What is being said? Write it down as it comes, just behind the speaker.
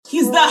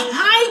the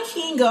high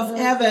King of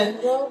heaven,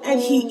 and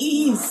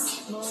he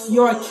is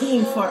your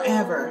King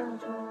forever.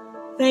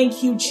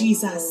 Thank you,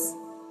 Jesus.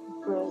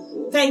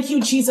 Thank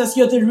you, Jesus.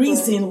 You're the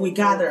reason we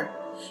gather.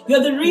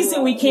 You're the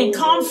reason we can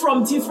come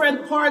from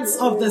different parts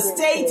of the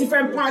state,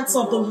 different parts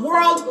of the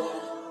world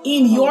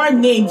in your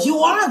name. You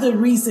are the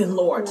reason,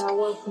 Lord.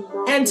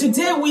 And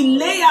today we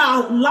lay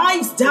our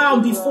lives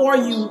down before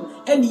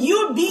you, and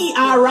you be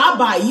our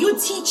rabbi. You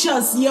teach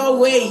us your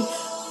way.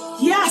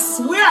 Yes,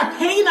 we are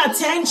paying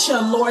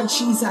attention, Lord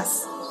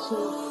Jesus.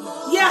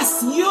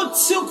 Yes, you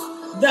took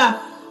the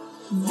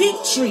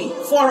victory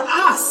for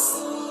us.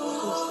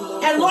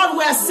 And Lord,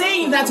 we're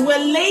saying that we're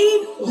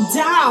laying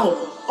down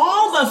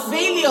all the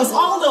failures,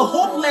 all the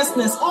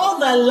hopelessness, all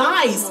the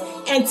lies,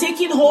 and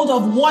taking hold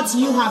of what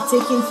you have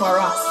taken for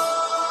us.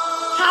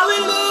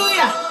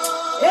 Hallelujah.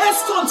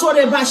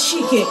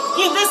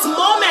 In this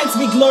moment,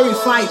 be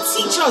glorified.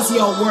 Teach us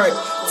your word.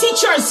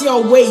 Teach us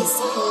your ways.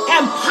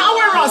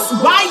 Empower us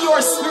by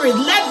your spirit.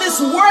 Let these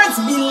words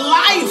be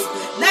life.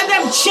 Let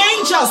them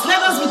change us.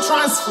 Let us be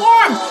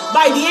transformed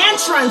by the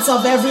entrance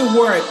of every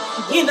word.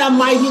 In the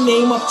mighty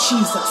name of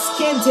Jesus.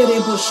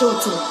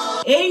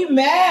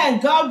 Amen.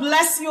 God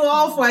bless you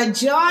all for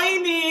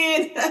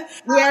joining.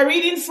 We are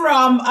reading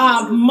from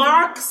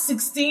Mark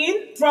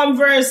 16, from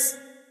verse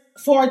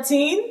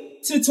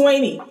 14 to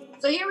 20.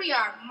 So here we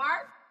are,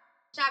 Mark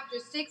chapter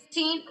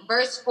 16,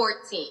 verse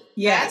 14.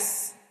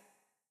 Yes.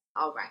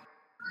 All right.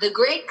 The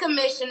Great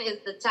Commission is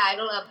the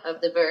title of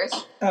the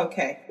verse.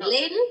 Okay.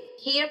 Later,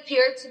 he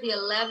appeared to the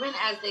 11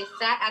 as they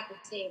sat at the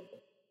table,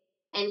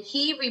 and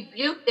he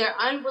rebuked their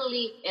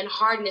unbelief and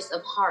hardness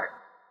of heart,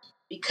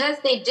 because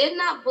they did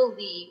not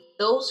believe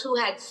those who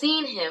had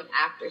seen him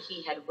after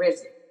he had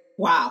risen.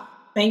 Wow.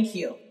 Thank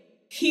you.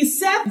 He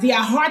said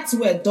their hearts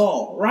were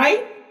dull,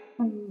 right?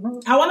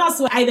 I want us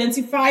to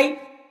identify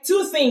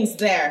two things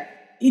there.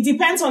 It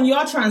depends on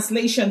your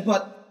translation,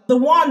 but the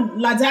one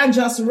Ladan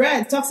just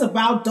read talks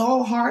about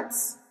dull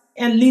hearts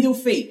and little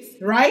faith,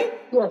 right?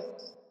 Yes.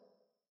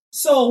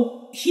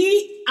 So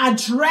he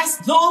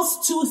addressed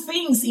those two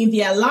things in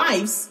their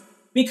lives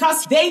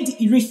because they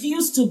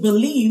refused to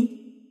believe.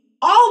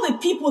 All the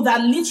people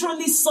that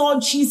literally saw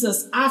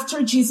Jesus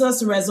after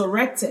Jesus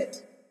resurrected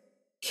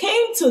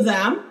came to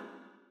them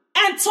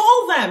and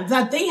told them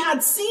that they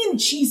had seen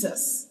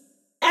Jesus.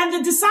 And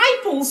the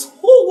disciples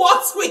who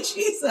walked with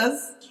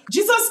Jesus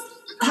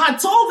had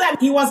told them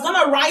he was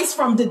going to rise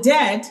from the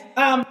dead.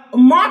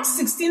 Mark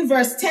 16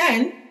 verse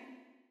 10,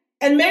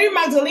 and Mary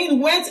Magdalene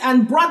went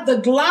and brought the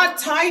glad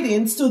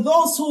tidings to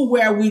those who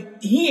were with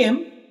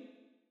him,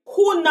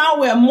 who now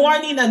were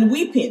mourning and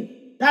weeping.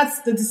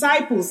 That's the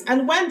disciples.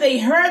 And when they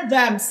heard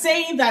them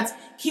saying that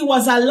he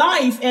was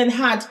alive and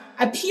had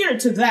appeared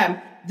to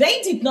them,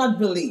 they did not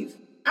believe.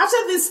 After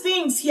these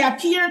things, he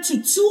appeared to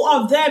two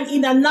of them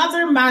in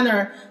another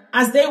manner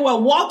as they were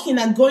walking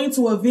and going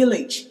to a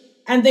village.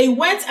 And they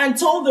went and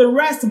told the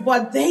rest,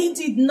 but they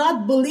did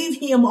not believe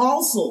him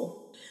also.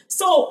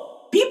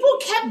 So people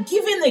kept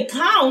giving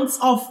accounts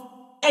of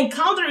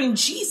encountering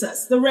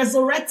Jesus, the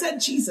resurrected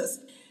Jesus.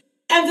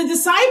 And the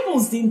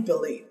disciples didn't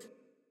believe.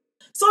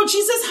 So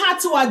Jesus had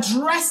to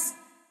address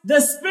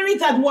the spirit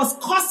that was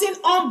causing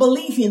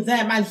unbelief in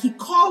them, and he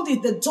called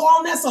it the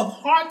dullness of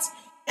heart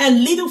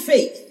and little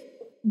faith.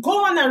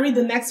 Go on and read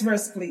the next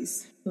verse,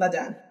 please,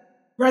 Ladan.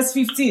 Verse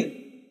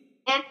 15.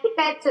 And he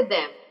said to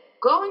them,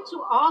 go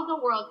into all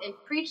the world and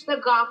preach the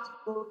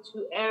gospel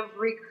to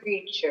every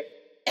creature.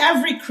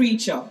 Every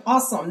creature.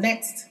 Awesome.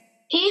 Next.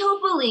 He who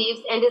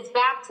believes and is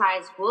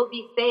baptized will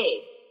be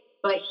saved,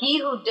 but he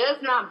who does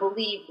not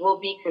believe will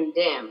be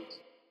condemned.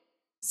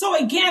 So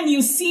again,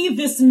 you see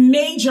this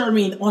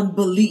majoring on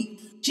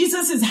belief.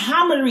 Jesus is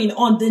hammering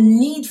on the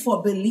need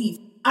for belief.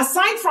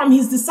 Aside from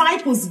his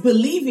disciples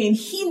believing,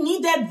 he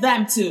needed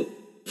them to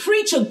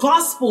preach a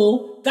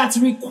gospel that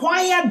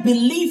required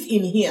belief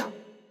in him.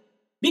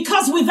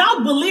 Because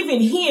without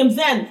believing him,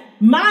 then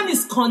man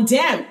is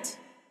condemned.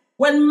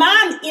 When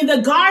man in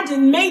the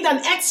garden made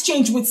an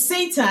exchange with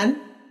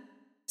Satan,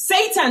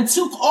 Satan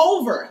took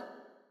over.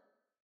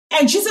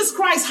 And Jesus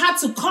Christ had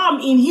to come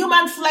in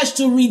human flesh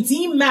to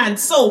redeem man.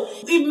 So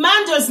if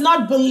man does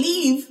not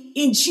believe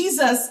in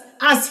Jesus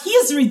as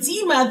his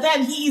redeemer,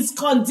 then he is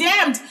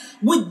condemned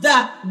with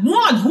the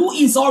one who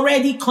is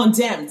already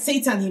condemned,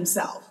 Satan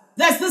himself.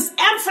 There's this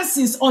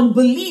emphasis on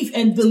belief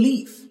and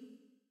belief.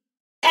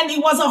 And it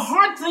was a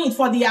hard thing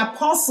for the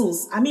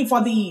apostles.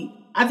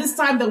 At this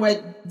time they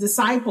were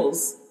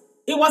disciples.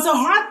 It was a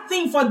hard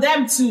thing for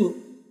them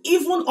to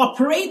even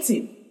operate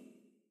in.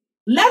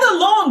 Let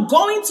alone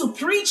going to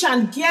preach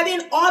and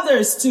getting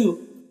others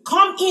to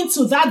come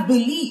into that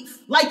belief.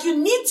 Like, you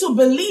need to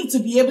believe to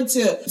be able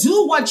to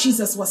do what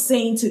Jesus was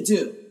saying to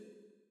do.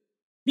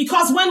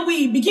 Because when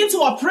we begin to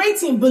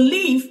operate in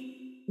belief,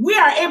 we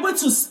are able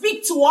to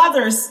speak to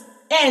others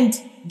and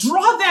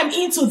draw them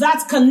into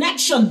that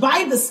connection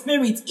by the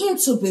Spirit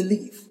into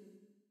belief.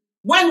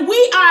 When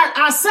we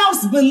are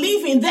ourselves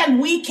believing, then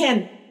we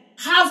can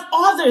have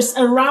others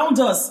around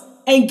us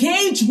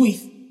engage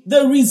with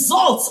the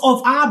results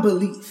of our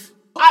belief.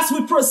 As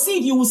we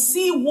proceed, you will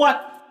see what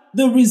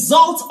the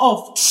result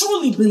of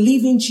truly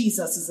believing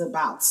Jesus is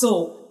about.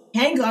 So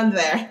hang on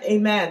there.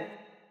 Amen.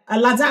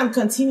 Ladan,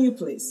 continue,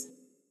 please.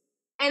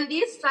 And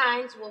these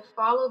signs will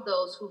follow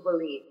those who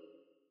believe.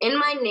 In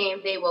my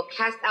name, they will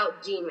cast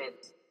out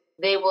demons.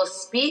 They will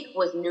speak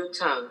with new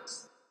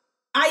tongues.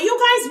 Are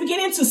you guys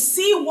beginning to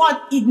see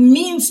what it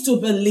means to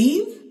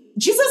believe?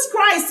 Jesus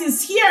Christ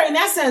is here in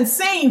essence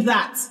saying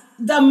that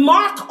the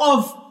mark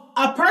of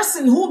a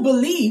person who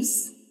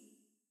believes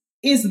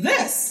is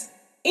this.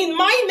 In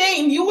my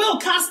name, you will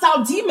cast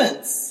out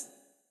demons.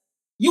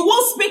 You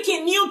will speak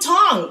in new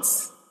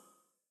tongues.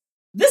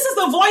 This is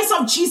the voice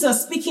of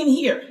Jesus speaking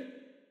here.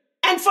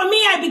 And for me,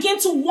 I begin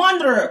to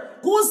wonder,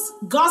 whose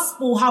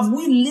gospel have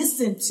we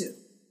listened to?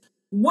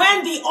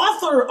 When the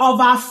author of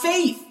our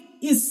faith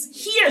is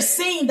here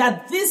saying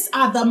that these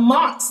are the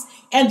marks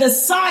and the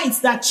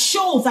signs that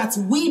show that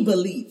we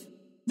believe.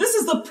 This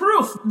is the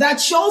proof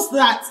that shows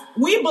that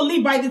we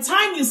believe. By the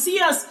time you see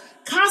us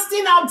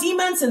casting out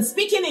demons and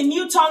speaking in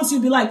new tongues,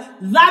 you'll be like,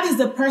 that is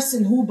the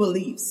person who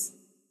believes.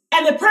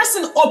 And the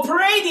person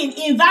operating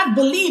in that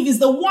belief is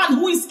the one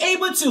who is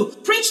able to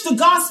preach the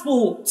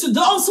gospel to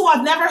those who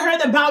have never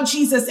heard about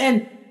Jesus.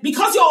 And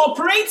because you're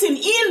operating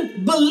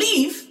in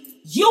belief,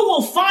 you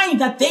will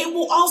find that they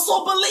will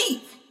also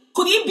believe.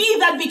 Could it be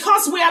that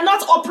because we are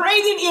not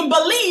operating in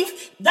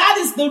belief, that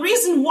is the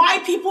reason why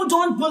people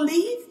don't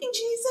believe in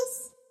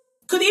Jesus?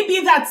 Could it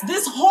be that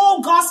this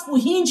whole gospel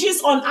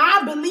hinges on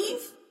our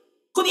belief?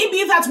 Could it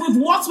be that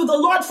we've walked with the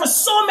Lord for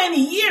so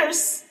many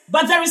years,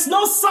 but there is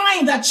no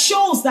sign that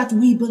shows that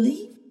we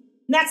believe?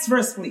 Next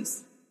verse,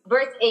 please.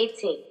 Verse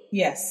 18.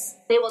 Yes.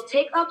 They will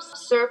take up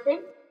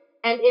serpents,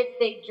 and if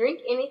they drink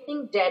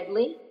anything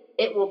deadly,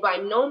 it will by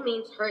no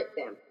means hurt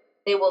them.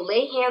 They will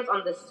lay hands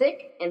on the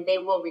sick, and they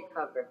will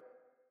recover.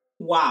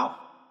 Wow.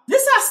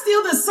 These are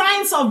still the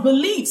signs of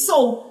belief.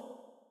 So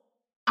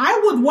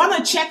I would want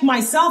to check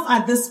myself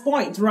at this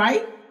point,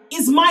 right?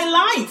 Is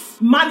my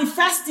life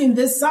manifesting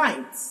these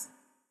signs?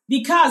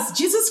 Because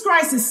Jesus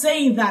Christ is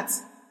saying that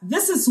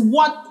this is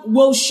what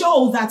will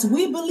show that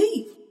we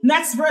believe.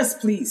 Next verse,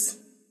 please.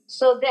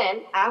 So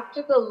then,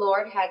 after the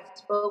Lord had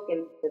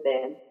spoken to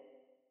them,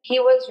 he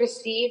was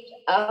received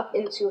up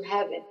into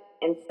heaven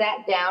and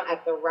sat down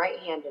at the right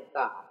hand of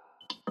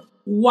God.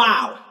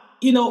 Wow.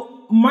 You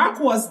know, Mark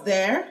was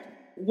there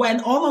when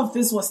all of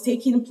this was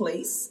taking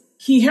place.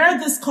 He heard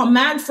this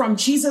command from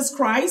Jesus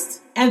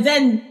Christ, and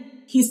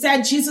then he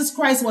said Jesus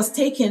Christ was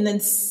taken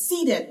and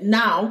seated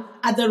now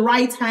at the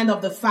right hand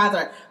of the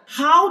Father.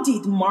 How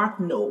did Mark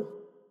know?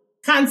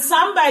 Can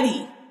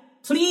somebody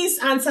please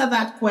answer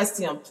that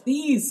question?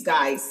 Please,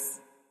 guys.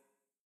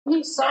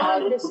 He saw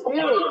in the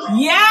spirit.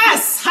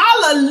 Yes.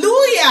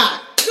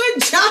 Hallelujah.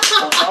 Good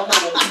job.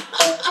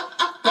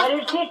 What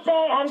did she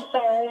say? I'm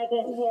sorry, I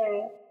didn't hear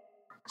it.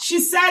 She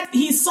said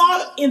he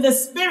saw in the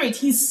spirit.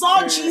 He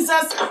saw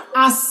Jesus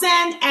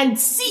ascend and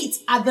sit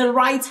at the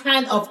right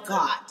hand of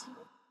God.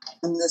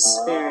 In the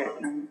spirit.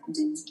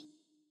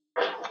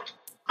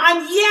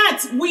 And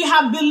yet we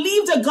have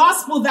believed the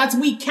gospel that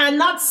we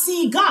cannot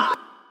see God.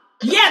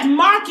 Yet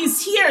Mark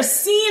is here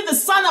seeing the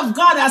Son of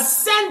God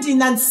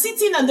ascending and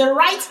sitting on the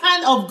right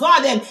hand of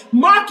God. And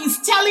Mark is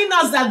telling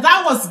us that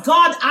that was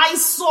God I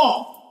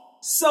saw.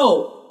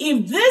 So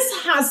if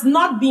this has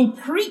not been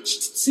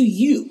preached to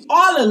you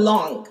all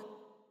along,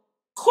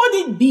 could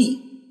it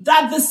be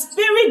that the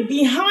spirit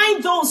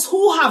behind those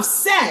who have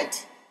said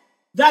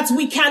that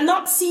we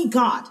cannot see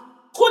God,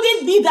 could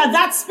it be that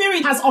that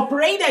spirit has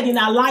operated in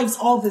our lives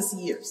all these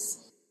years?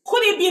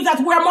 Could it be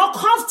that we're more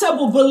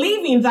comfortable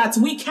believing that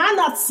we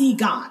cannot see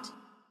God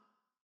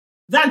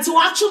than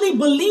to actually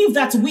believe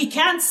that we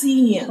can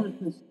see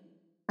him?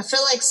 I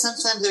feel like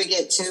sometimes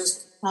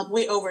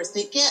we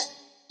overthink it.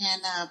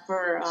 And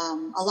for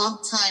a long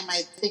time,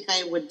 I think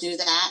I would do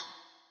that.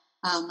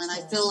 And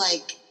I feel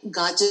like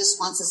God just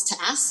wants us to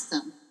ask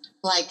him.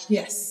 Like,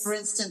 yes. For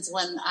instance,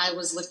 when I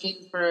was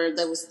looking for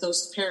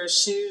those pair of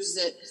shoes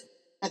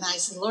and I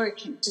said, Lord,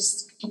 can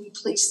you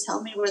please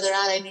tell me where they're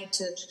at? I need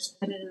to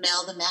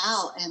mail them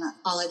out. And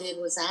all I did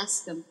was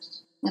ask him.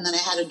 And then I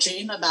had a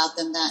dream about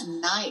them that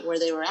night where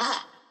they were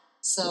at.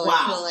 So wow.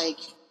 I feel like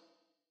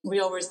we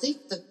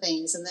overthink the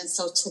things. And then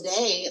so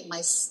today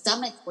my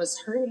stomach was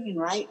hurting,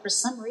 right? For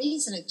some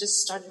reason, it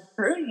just started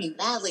hurting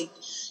badly.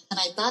 And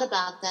I thought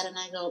about that and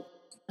I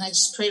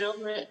just prayed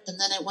over it and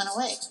then it went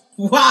away.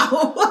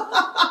 Wow.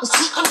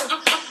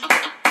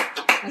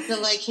 I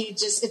feel like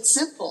it's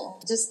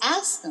simple. Just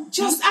ask him.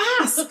 Just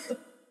ask.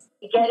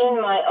 Get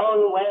in my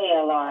own way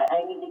a lot.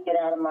 I need to get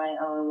out of my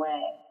own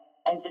way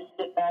and just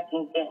sit back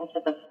and get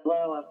into the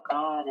flow of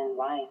God and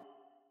life.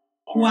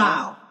 You know?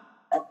 Wow.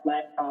 That's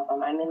my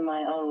problem. I'm in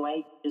my own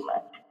way too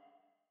much.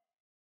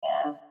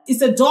 Yeah.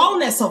 It's a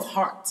dullness of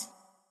heart.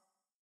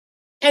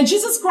 And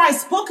Jesus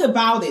Christ spoke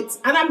about it.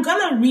 And I'm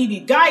going to read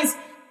it. Guys,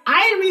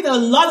 I read a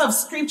lot of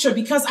scripture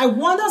because I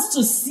want us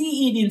to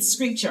see it in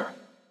scripture.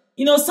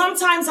 You know,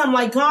 sometimes I'm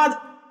like, God,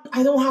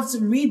 I don't have to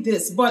read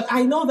this. But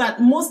I know that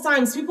most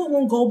times people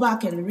won't go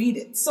back and read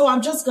it. So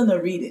I'm just going to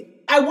read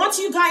it. I want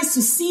you guys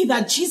to see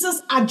that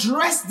Jesus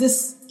addressed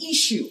this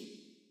issue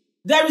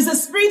There is a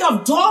spirit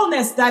of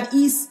dullness that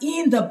is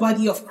in the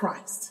body of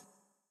Christ.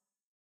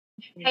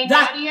 Hey,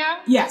 Nadia?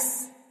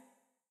 Yes.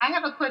 I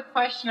have a quick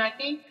question. I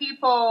think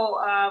people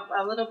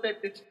a little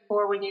bit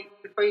before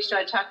you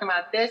started talking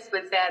about this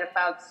was that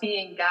about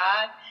seeing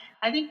God.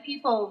 I think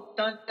people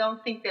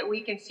don't think that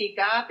we can see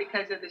God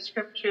because of the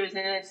scriptures,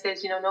 and it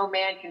says, no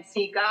man can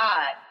see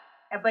God.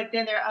 But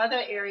then there are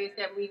other areas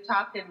that we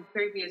talked in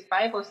previous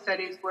Bible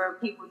studies where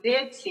people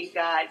did see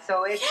God.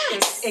 So it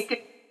could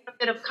be a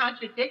bit of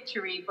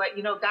contradictory, but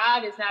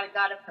God is not a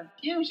God of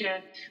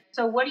confusion.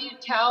 So what do you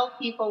tell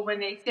people when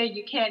they say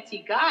you can't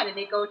see God and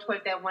they go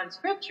toward that one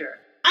scripture?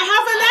 I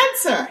have an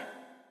answer.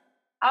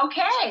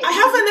 Okay. I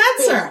have an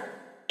answer.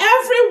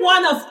 Every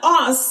one of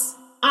us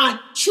are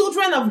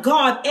children of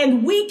God,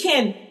 and we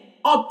can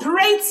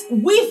operate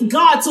with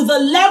God to the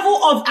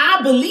level of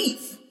our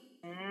belief.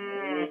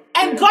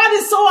 And God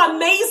is so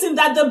amazing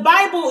that the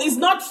Bible is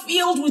not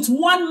filled with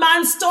one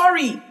man's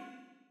story.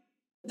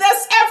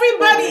 There's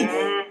everybody.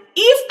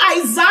 If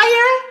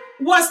Isaiah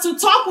was to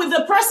talk with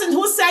the person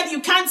who said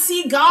you can't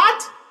see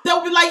God,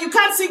 they'll be like, you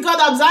can't see God.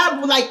 Isaiah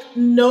will be like,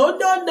 no.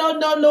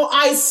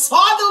 I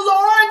saw the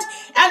Lord,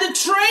 and the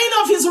train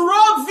of his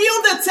robe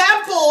filled the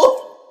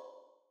temple.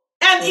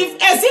 And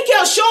if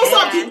Ezekiel shows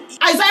up,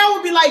 Isaiah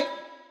will be like,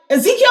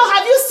 Ezekiel,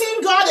 have you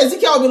seen God?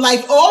 Ezekiel will be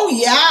like, oh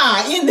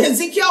yeah, in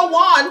Ezekiel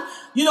 1,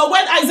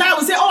 when Isaiah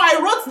will say, oh, I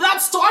wrote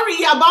that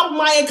story about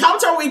my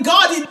encounter with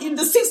God in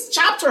the 6th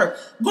chapter.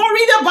 Go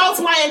read about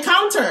my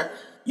encounter.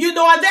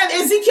 And then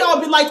Ezekiel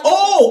will be like,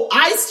 oh,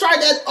 I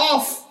started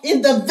off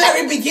in the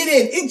very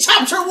beginning. In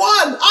chapter 1,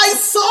 I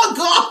saw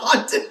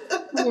God.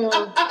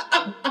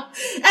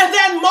 And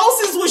then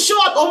Moses will show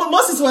up. Oh,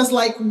 Moses was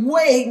like,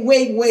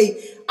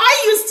 wait.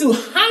 I used to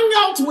hang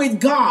out with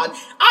God.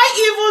 I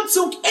even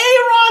took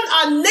Aaron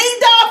and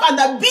Nadab and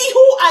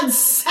Abihu and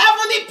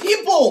 70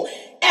 people.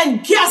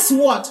 And guess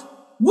what?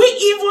 We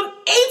even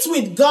ate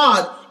with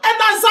God. And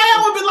Isaiah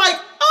will be like,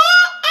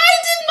 I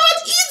did not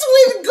eat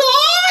with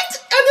God.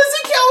 And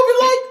Ezekiel will be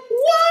like,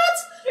 what?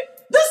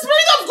 The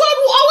Spirit of God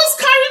will always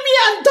carry me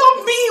and dump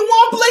me in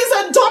one place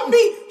and dump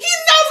me. He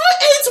never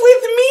ate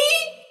with me.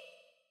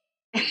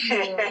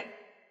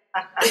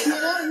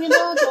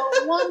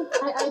 The one,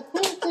 I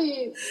think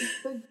the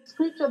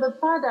scripture, the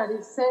part that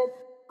it said,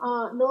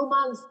 no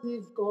man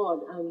sees God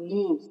and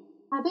lives.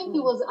 I think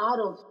it was out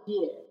of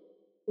fear,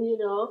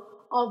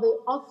 of the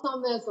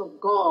awesomeness of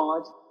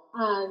God.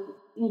 And,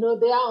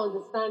 their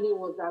understanding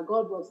was that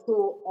God was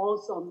so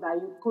awesome that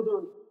you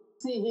couldn't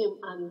see him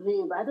and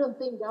live. I don't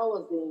think that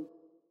was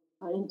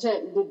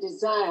the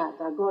desire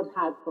that God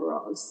had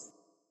for us.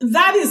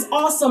 That is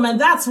awesome, and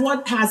that's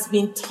what has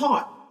been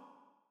taught.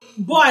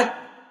 But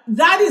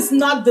that is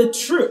not the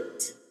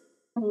truth.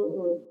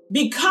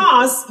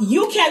 Because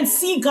you can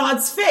see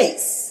God's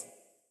face.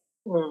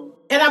 And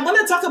I'm going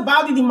to talk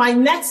about it in my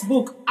next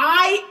book.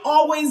 I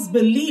always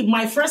believe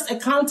my first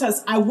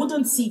encounters, I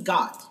wouldn't see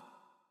God.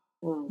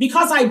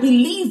 Because I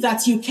believe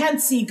that you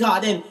can't see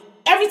God. And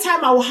every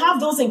time I will have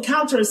those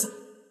encounters,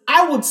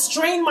 I would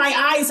strain my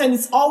eyes, and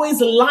it's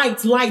always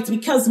light,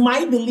 because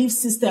my belief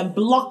system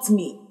blocked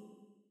me.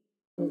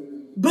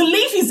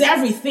 Belief is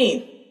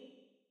everything.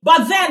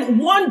 But then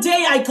one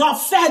day I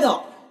got fed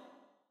up.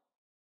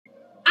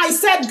 I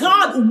said,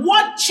 God,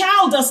 what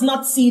child does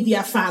not see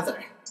their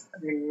father?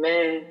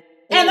 Amen.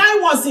 And I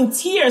was in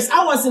tears.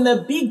 I was in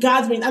a big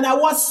gathering, and I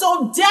was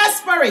so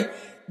desperate.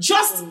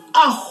 Just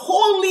a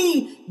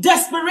holy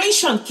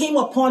desperation came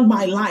upon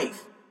my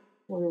life.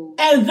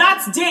 And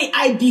that day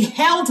I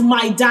beheld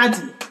my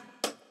daddy.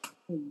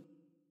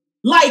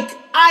 Like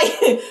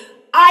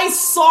I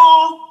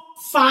saw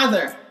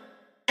Father,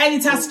 and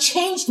it has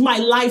changed my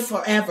life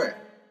forever.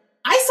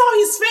 I saw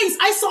his face.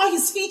 I saw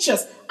his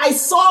features. I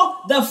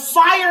saw the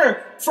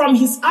fire from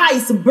his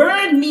eyes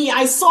burn me.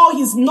 I saw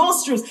his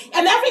nostrils.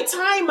 And every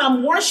time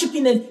I'm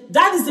worshiping, and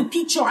that is the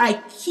picture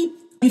I keep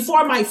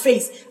before my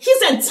face.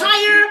 His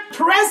entire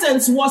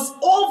presence was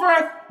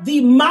over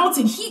the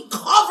mountain. He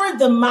covered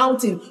the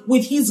mountain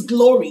with his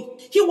glory.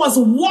 He was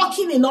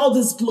walking in all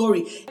this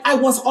glory. I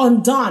was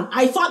undone.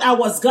 I thought I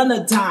was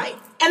gonna die.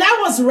 And I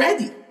was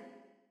ready.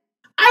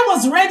 I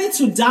was ready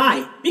to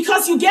die,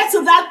 because you get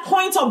to that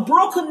point of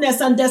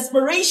brokenness and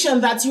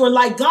desperation that you're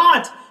like,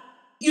 God,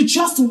 you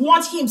just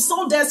want him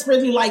so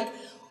desperately. Like,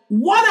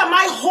 what am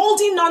I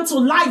holding on to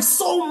life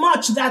so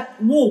much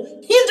that will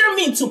hinder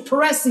me to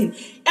press him?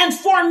 And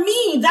for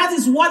me, that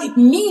is what it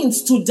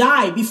means to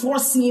die before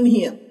seeing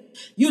him.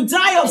 You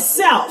die of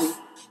self.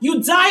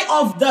 You die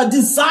of the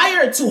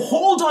desire to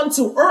hold on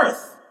to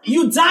earth.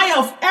 You die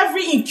of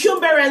every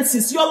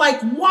encumbrances. You're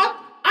like, what?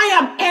 I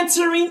am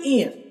entering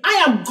in.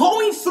 I am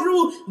going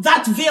through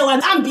that veil,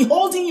 and I'm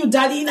beholding you,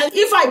 Daddy. And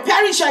if I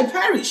perish, I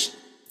perish.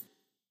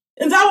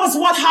 And that was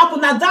what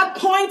happened. At that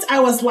point, I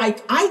was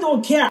like, I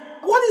don't care.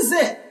 What is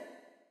it?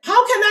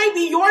 How can I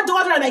be your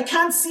daughter and I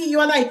can't see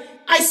you? And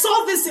I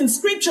saw this in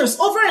scriptures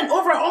over and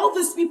over, all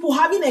these people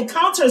having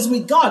encounters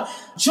with God.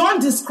 John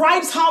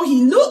describes how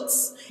he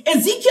looks.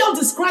 Ezekiel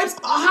describes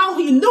how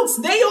he looks.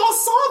 They all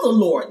saw the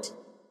Lord.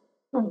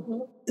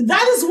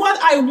 that is what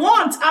I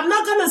want. I'm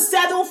not going to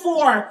settle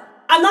for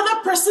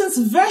another person's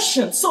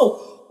version.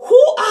 So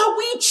who are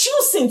we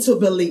choosing to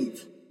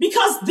believe?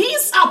 Because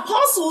these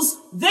apostles,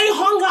 they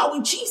hung out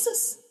with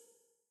Jesus.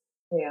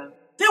 Yeah.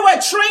 They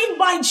were trained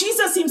by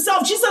Jesus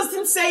himself. Jesus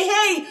didn't say,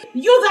 hey,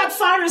 you that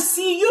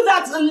Pharisee, you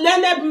that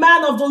learned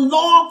man of the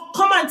law,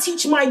 come and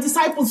teach my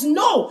disciples.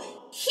 No,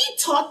 he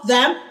taught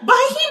them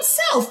by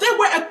himself. They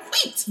were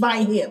equipped by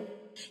him.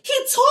 He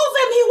told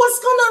them he was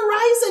going to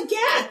rise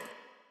again.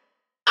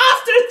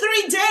 After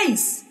 3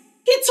 days,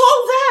 he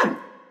told them.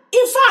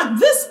 In fact,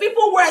 these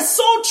people were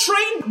so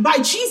trained by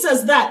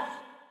Jesus that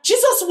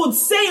Jesus would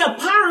say a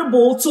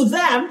parable to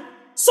them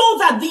so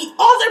that the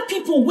other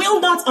people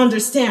will not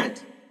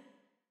understand.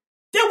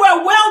 They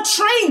were well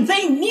trained.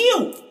 They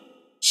knew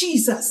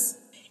Jesus.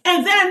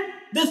 And then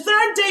the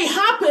third day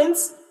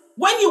happens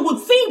when you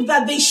would think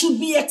that they should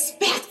be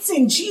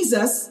expecting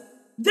Jesus.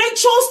 They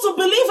chose to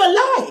believe a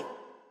lie.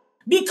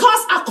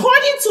 Because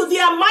according to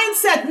their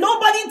mindset,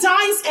 nobody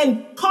dies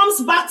and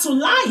comes back to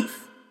life.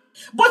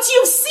 But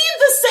you've seen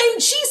the same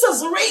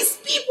Jesus raise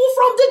people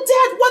from the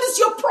dead. What is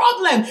your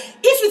problem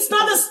if it's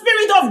not a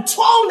spirit of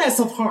dullness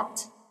of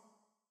heart?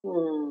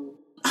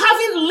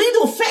 Having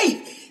little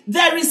faith.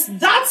 There is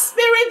that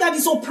spirit that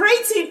is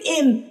operating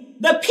in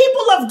the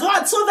people of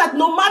God so that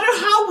no matter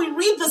how we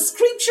read the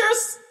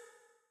scriptures,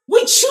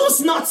 we choose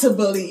not to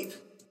believe.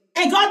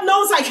 And God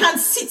knows I can't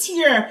sit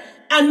here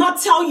and not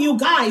tell you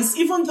guys,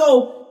 even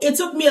though it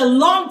took me a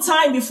long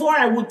time before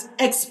I would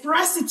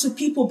express it to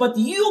people, but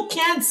you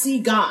can't see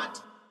God.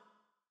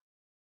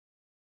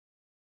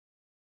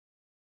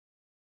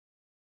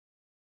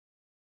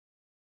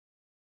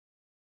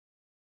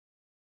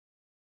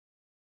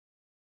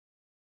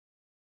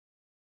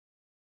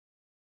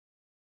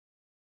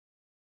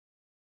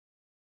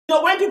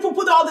 When people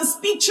put all these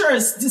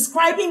pictures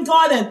describing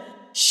God and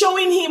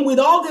showing him with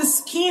all this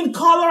skin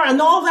color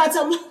and all that,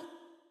 I'm like,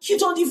 you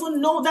don't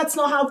even know that's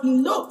not how he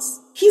looks.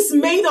 He's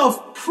made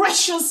of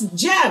precious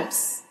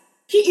gems.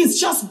 He is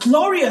just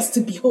glorious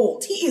to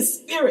behold. He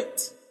is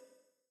spirit.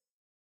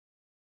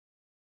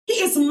 He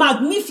is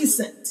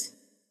magnificent.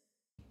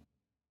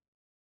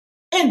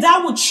 And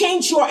that would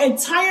change your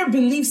entire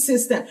belief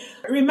system.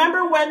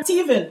 Remember when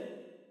Stephen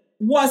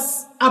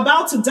was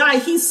about to die,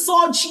 he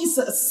saw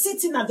Jesus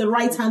sitting at the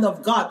right hand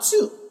of God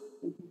too.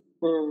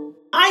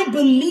 I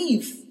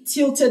believe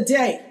till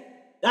today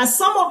that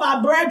some of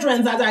our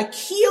brethren that are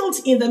killed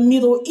in the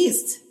Middle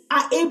East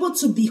are able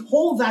to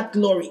behold that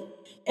glory.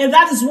 And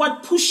that is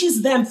what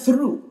pushes them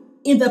through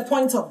in the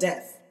point of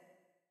death.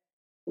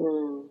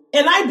 And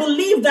I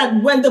believe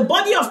that when the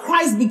body of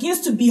Christ begins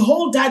to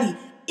behold Daddy,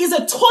 is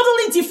a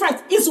totally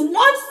different, it's one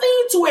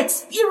thing to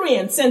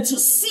experience and to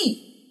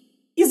see.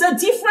 It's a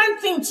different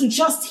thing to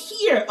just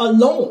hear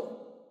alone.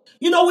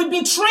 You know, we've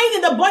been trained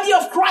in the body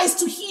of Christ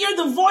to hear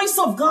the voice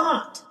of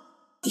God.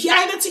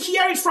 Either to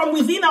hear it from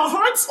within our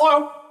hearts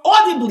or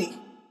audibly.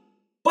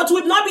 But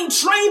we've not been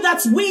trained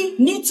that we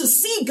need to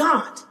see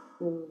God.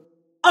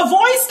 A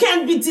voice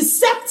can be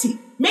deceptive.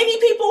 Many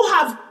people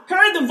have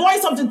heard the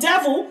voice of the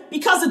devil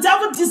because the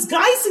devil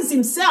disguises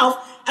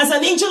himself as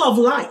an angel of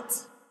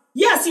light.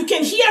 Yes, you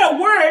can hear a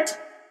word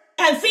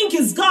and think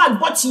it's God,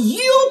 but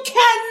you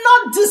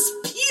cannot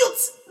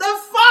dispute the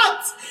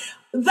fact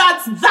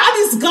that that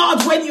is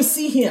God when you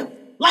see him.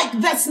 Like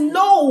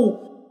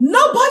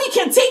nobody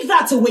can take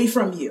that away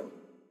from you.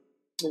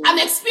 An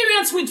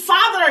experience with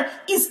Father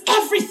is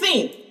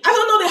everything. I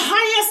don't know, the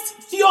highest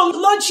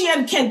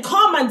theologian can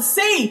come and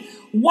say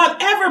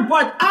whatever,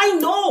 but I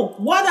know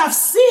what I've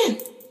seen.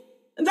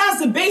 And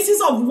that's the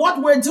basis of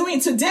what we're doing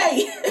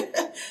today.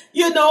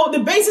 You know, the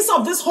basis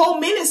of this whole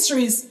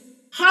ministry is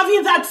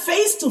having that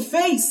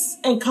face-to-face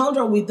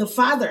encounter with the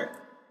Father,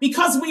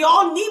 because we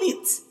all need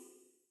it.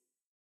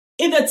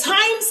 In the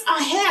times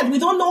ahead, we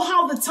don't know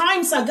how the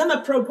times are going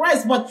to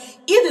progress, but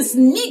it is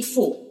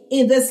needful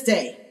in this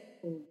day.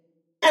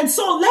 And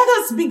so let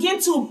us begin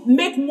to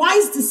make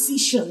wise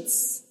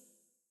decisions.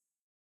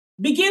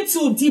 Begin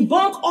to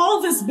debunk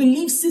all these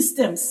belief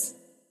systems.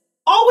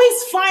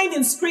 Always find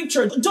in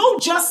scripture.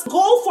 Don't just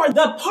go for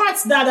the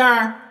parts that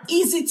are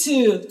easy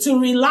to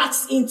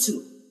relax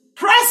into.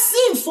 Press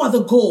in for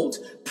the gold.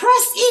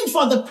 Press in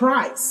for the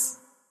prize.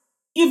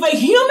 If a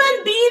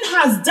human being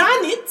has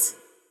done it,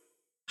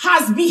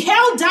 has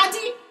beheld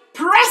Daddy,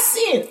 press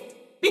in.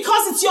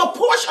 Because it's your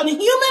portion. A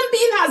human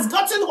being has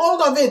gotten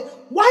hold of it.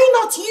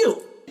 Why not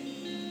you?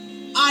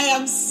 I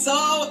am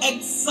so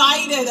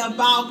excited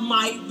about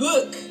my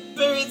book,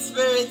 Spirit,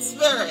 Spirit,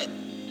 Spirit.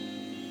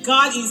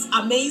 God is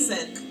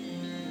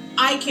amazing.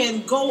 I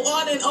can go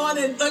on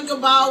and think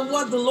about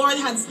what the Lord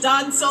has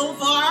done so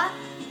far.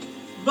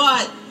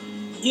 But,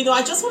 you know,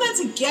 I just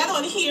wanted to get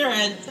on here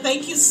and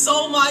thank you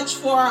so much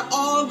for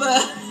all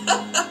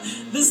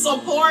the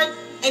support.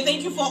 And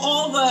thank you for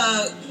all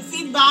the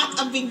feedback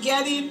I've been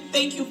getting.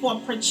 Thank you for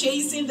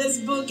purchasing this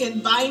book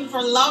and buying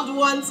for loved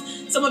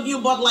ones. Some of you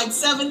bought like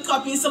 7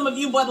 copies. Some of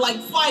you bought like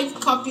 5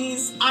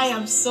 copies. I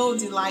am so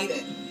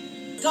delighted.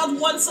 God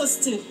wants us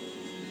to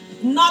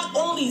not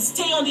only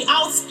stay on the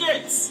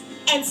outskirts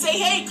and say,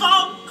 hey,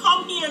 come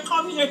come here,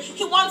 come here.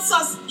 He wants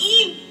us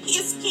in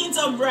his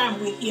kingdom realm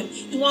with him.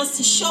 He wants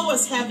to show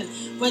us heaven.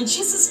 When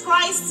Jesus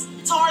Christ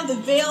tore the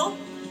veil,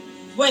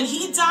 when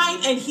he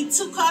died and he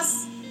took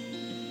us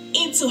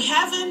into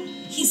heaven,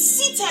 he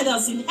seated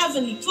us in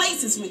heavenly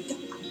places with God.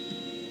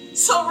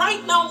 So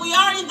right now we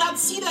are in that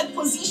seated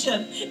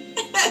position.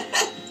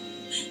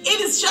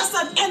 It is just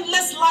an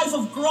endless life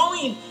of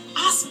growing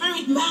our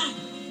spirit man.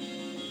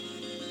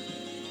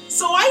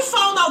 So I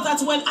found out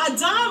that when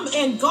Adam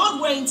and God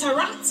were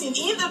interacting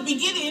in the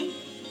beginning,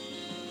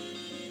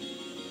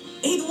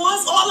 it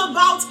was all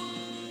about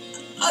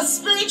a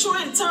spiritual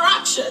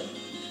interaction.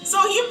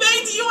 So he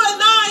made you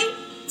and I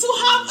to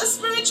have a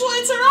spiritual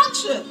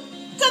interaction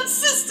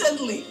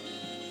consistently.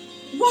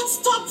 What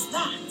stopped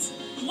that?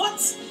 What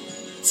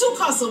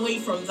took us away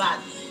from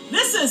that?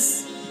 This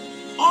is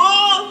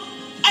all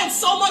and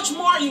so much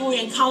more you will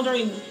encounter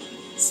in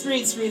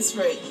spirit.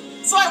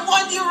 So I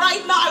want you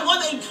right now, I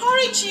want to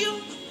encourage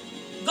you.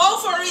 Go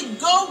for it.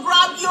 Go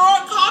grab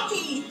your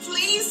copy.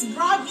 Please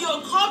grab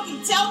your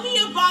copy. Tell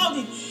me about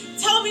it.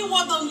 Tell me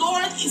what the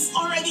Lord is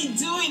already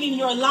doing in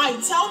your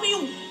life. Tell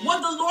me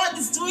what the Lord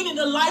is doing in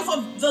the life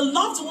of the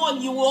loved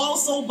one you will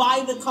also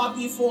buy the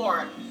copy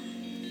for.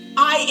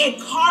 I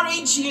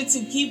encourage you to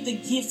give the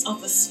gift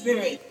of the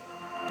Spirit.